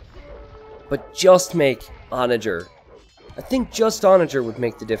behind. But just make Onager. I think just Onager would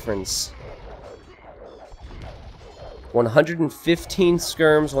make the difference. 115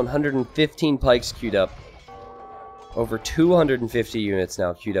 skirms, 115 pikes queued up. Over 250 units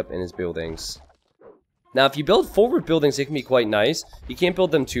now queued up in his buildings. Now, if you build forward buildings, it can be quite nice. You can't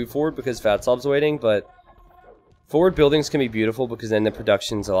build them too forward because Fatslob's waiting, but forward buildings can be beautiful because then the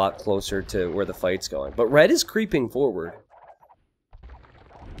production's a lot closer to where the fight's going. But Red is creeping forward.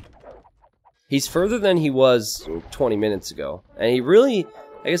 He's further than he was 20 minutes ago. And he really,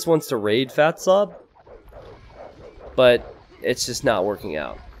 I guess, wants to raid Fatslob. But it's just not working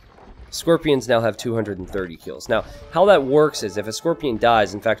out. Scorpions now have 230 kills. Now, how that works is if a Scorpion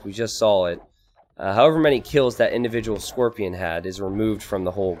dies, in fact, we just saw it, however many kills that individual Scorpion had is removed from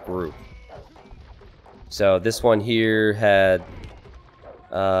the whole group. So this one here had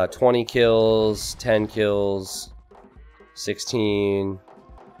 20 kills, 10 kills, 16.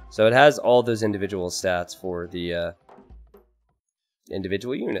 So it has all those individual stats for the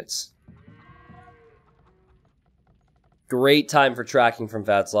individual units. Great time for tracking from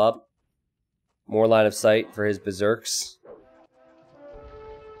Fatslob. More line of sight for his berserks.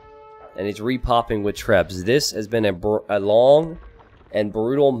 And he's repopping with Trebs. This has been a long and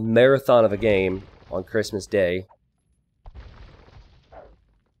brutal marathon of a game on Christmas Day.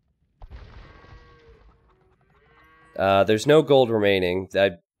 There's no gold remaining.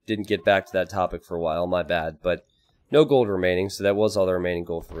 I didn't get back to that topic for a while, my bad. But no gold remaining, so that was all the remaining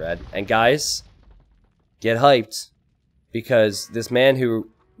gold for Red. And guys, get hyped. Because this man who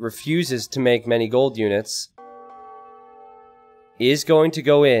refuses to make many gold units is going to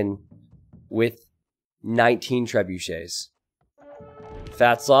go in with 19 trebuchets.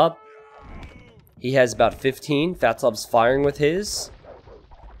 Fatslob, he has about 15. Fatslob's firing with his.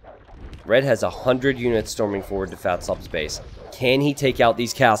 Red has 100 units storming forward to Fatslob's base. Can he take out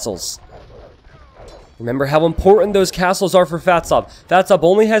these castles? Remember how important those castles are for Fatslob. Fatslob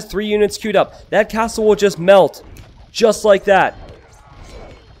only has 3 units queued up. That castle will just melt. Just like that.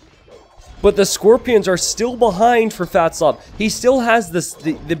 But the Scorpions are still behind for Fatslob. He still has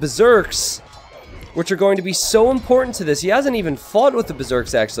the Berserks, which are going to be so important to this. He hasn't even fought with the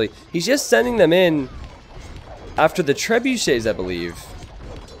Berserks, actually. He's just sending them in after the Trebuchets, I believe.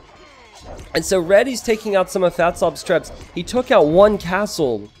 And so Red, he's taking out some of Fatslob's Trebs. He took out 1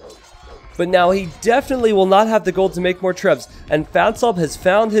 castle, but now he definitely will not have the gold to make more Trebs. And Fatslob has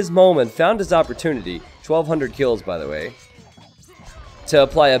found his moment, found his opportunity. 1,200 kills, by the way. To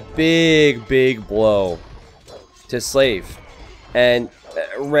apply a big, big blow to Slave. And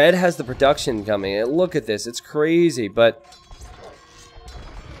Red has the production coming. And look at this. It's crazy, but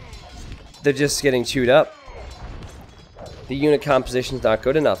they're just getting chewed up. The unit composition is not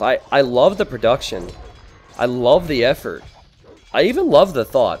good enough. I love the production. I love the effort. I even love the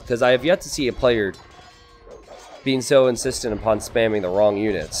thought, because I have yet to see a player being so insistent upon spamming the wrong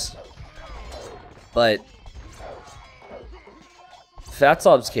units. But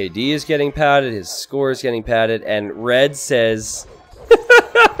Fatslob's KD is getting padded, his score is getting padded, and Red says...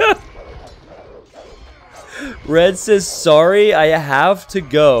 Red says, sorry, I have to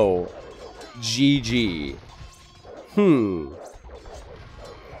go. GG.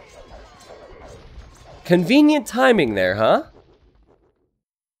 Convenient timing there, huh?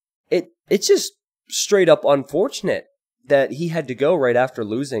 It's just straight up unfortunate that he had to go right after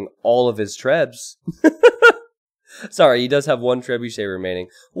losing all of his trebs. Sorry, he does have one trebuchet remaining.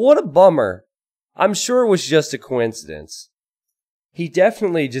 What a bummer. I'm sure it was just a coincidence. He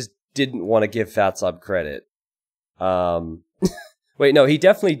definitely just didn't want to give Fatslob credit. Wait, no, he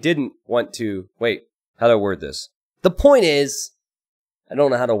definitely didn't want to... Wait, how do I word this? The point is, I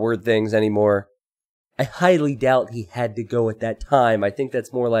don't know how to word things anymore. I highly doubt he had to go at that time. I think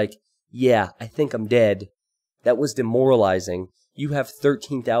that's more like, yeah, I think I'm dead. That was demoralizing. You have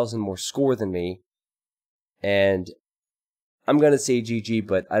 13,000 more score than me. And I'm going to say GG,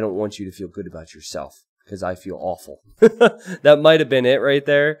 but I don't want you to feel good about yourself, because I feel awful. That might have been it right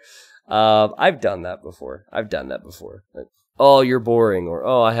there. I've done that before. Like, oh, you're boring, or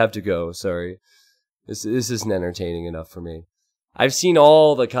oh, I have to go, sorry. This isn't entertaining enough for me. I've seen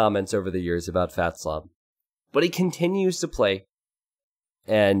all the comments over the years about Fatslob, but he continues to play,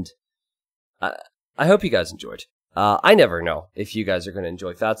 and I hope you guys enjoyed. I never know if you guys are going to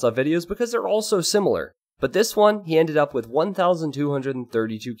enjoy Fatslob videos because they're all so similar. But this one, he ended up with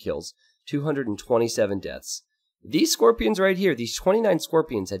 1,232 kills, 227 deaths. These scorpions right here, these 29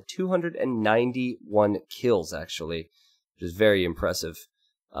 scorpions had 291 kills, actually, which is very impressive.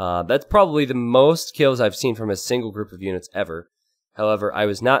 That's probably the most kills I've seen from a single group of units ever. However, I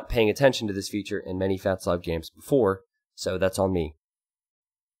was not paying attention to this feature in many Fatslob games before, so that's on me.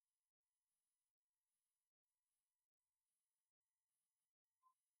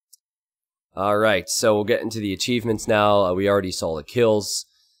 Alright, so we'll get into the achievements now. We already saw the kills.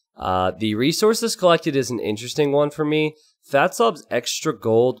 The resources collected is an interesting one for me. Fatslob's extra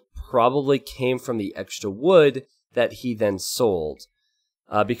gold probably came from the extra wood that he then sold.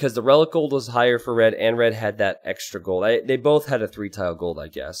 Because the relic gold was higher for Red, and Red had that extra gold. They both had a 3-tile gold, I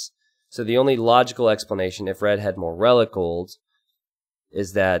guess. So the only logical explanation, if Red had more relic gold,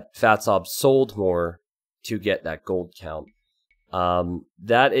 is that Fatslob sold more to get that gold count.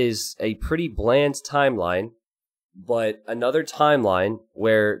 That is a pretty bland timeline, but another timeline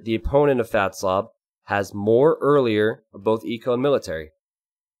where the opponent of Fatslob has more earlier of both eco and military.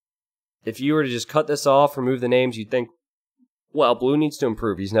 If you were to just cut this off, remove the names, you'd think, well, Blue needs to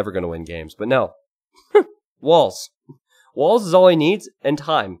improve. He's never going to win games. But no. Walls. Walls is all he needs, and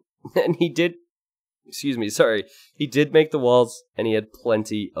time. And he did, he did make the walls, and he had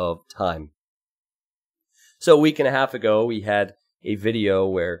plenty of time. So a week and a half ago, we had a video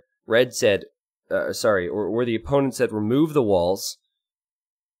where Red said, where the opponent said, remove the walls.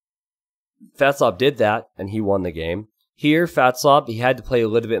 Fatslob did that, and he won the game. Here, Fatslob, he had to play a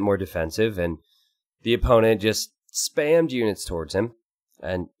little bit more defensive, and the opponent just spammed units towards him,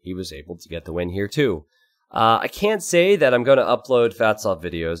 and he was able to get the win here too. I can't say that I'm going to upload Fatslob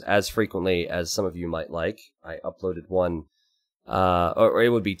videos as frequently as some of you might like. I uploaded one, or it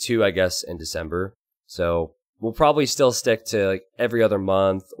would be 2, I guess, in December. So we'll probably still stick to like every other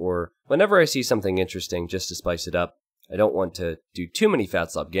month, or whenever I see something interesting, just to spice it up. I don't want to do too many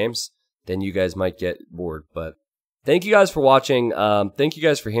Fatslob games, then you guys might get bored. But thank you guys for watching. Thank you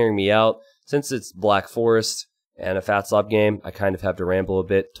guys for hearing me out. Since it's Black Forest and a Fatslob game, I kind of have to ramble a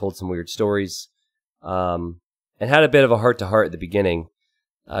bit, told some weird stories, and had a bit of a heart-to-heart at the beginning.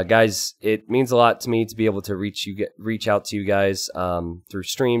 Guys, it means a lot to me to be able to reach out to you guys through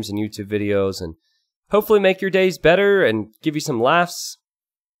streams and YouTube videos, and hopefully make your days better and give you some laughs,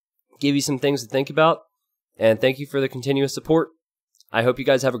 give you some things to think about, and thank you for the continuous support. I hope you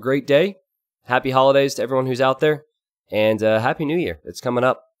guys have a great day. Happy holidays to everyone who's out there, and Happy New Year. It's coming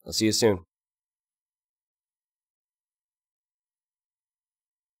up. I'll see you soon.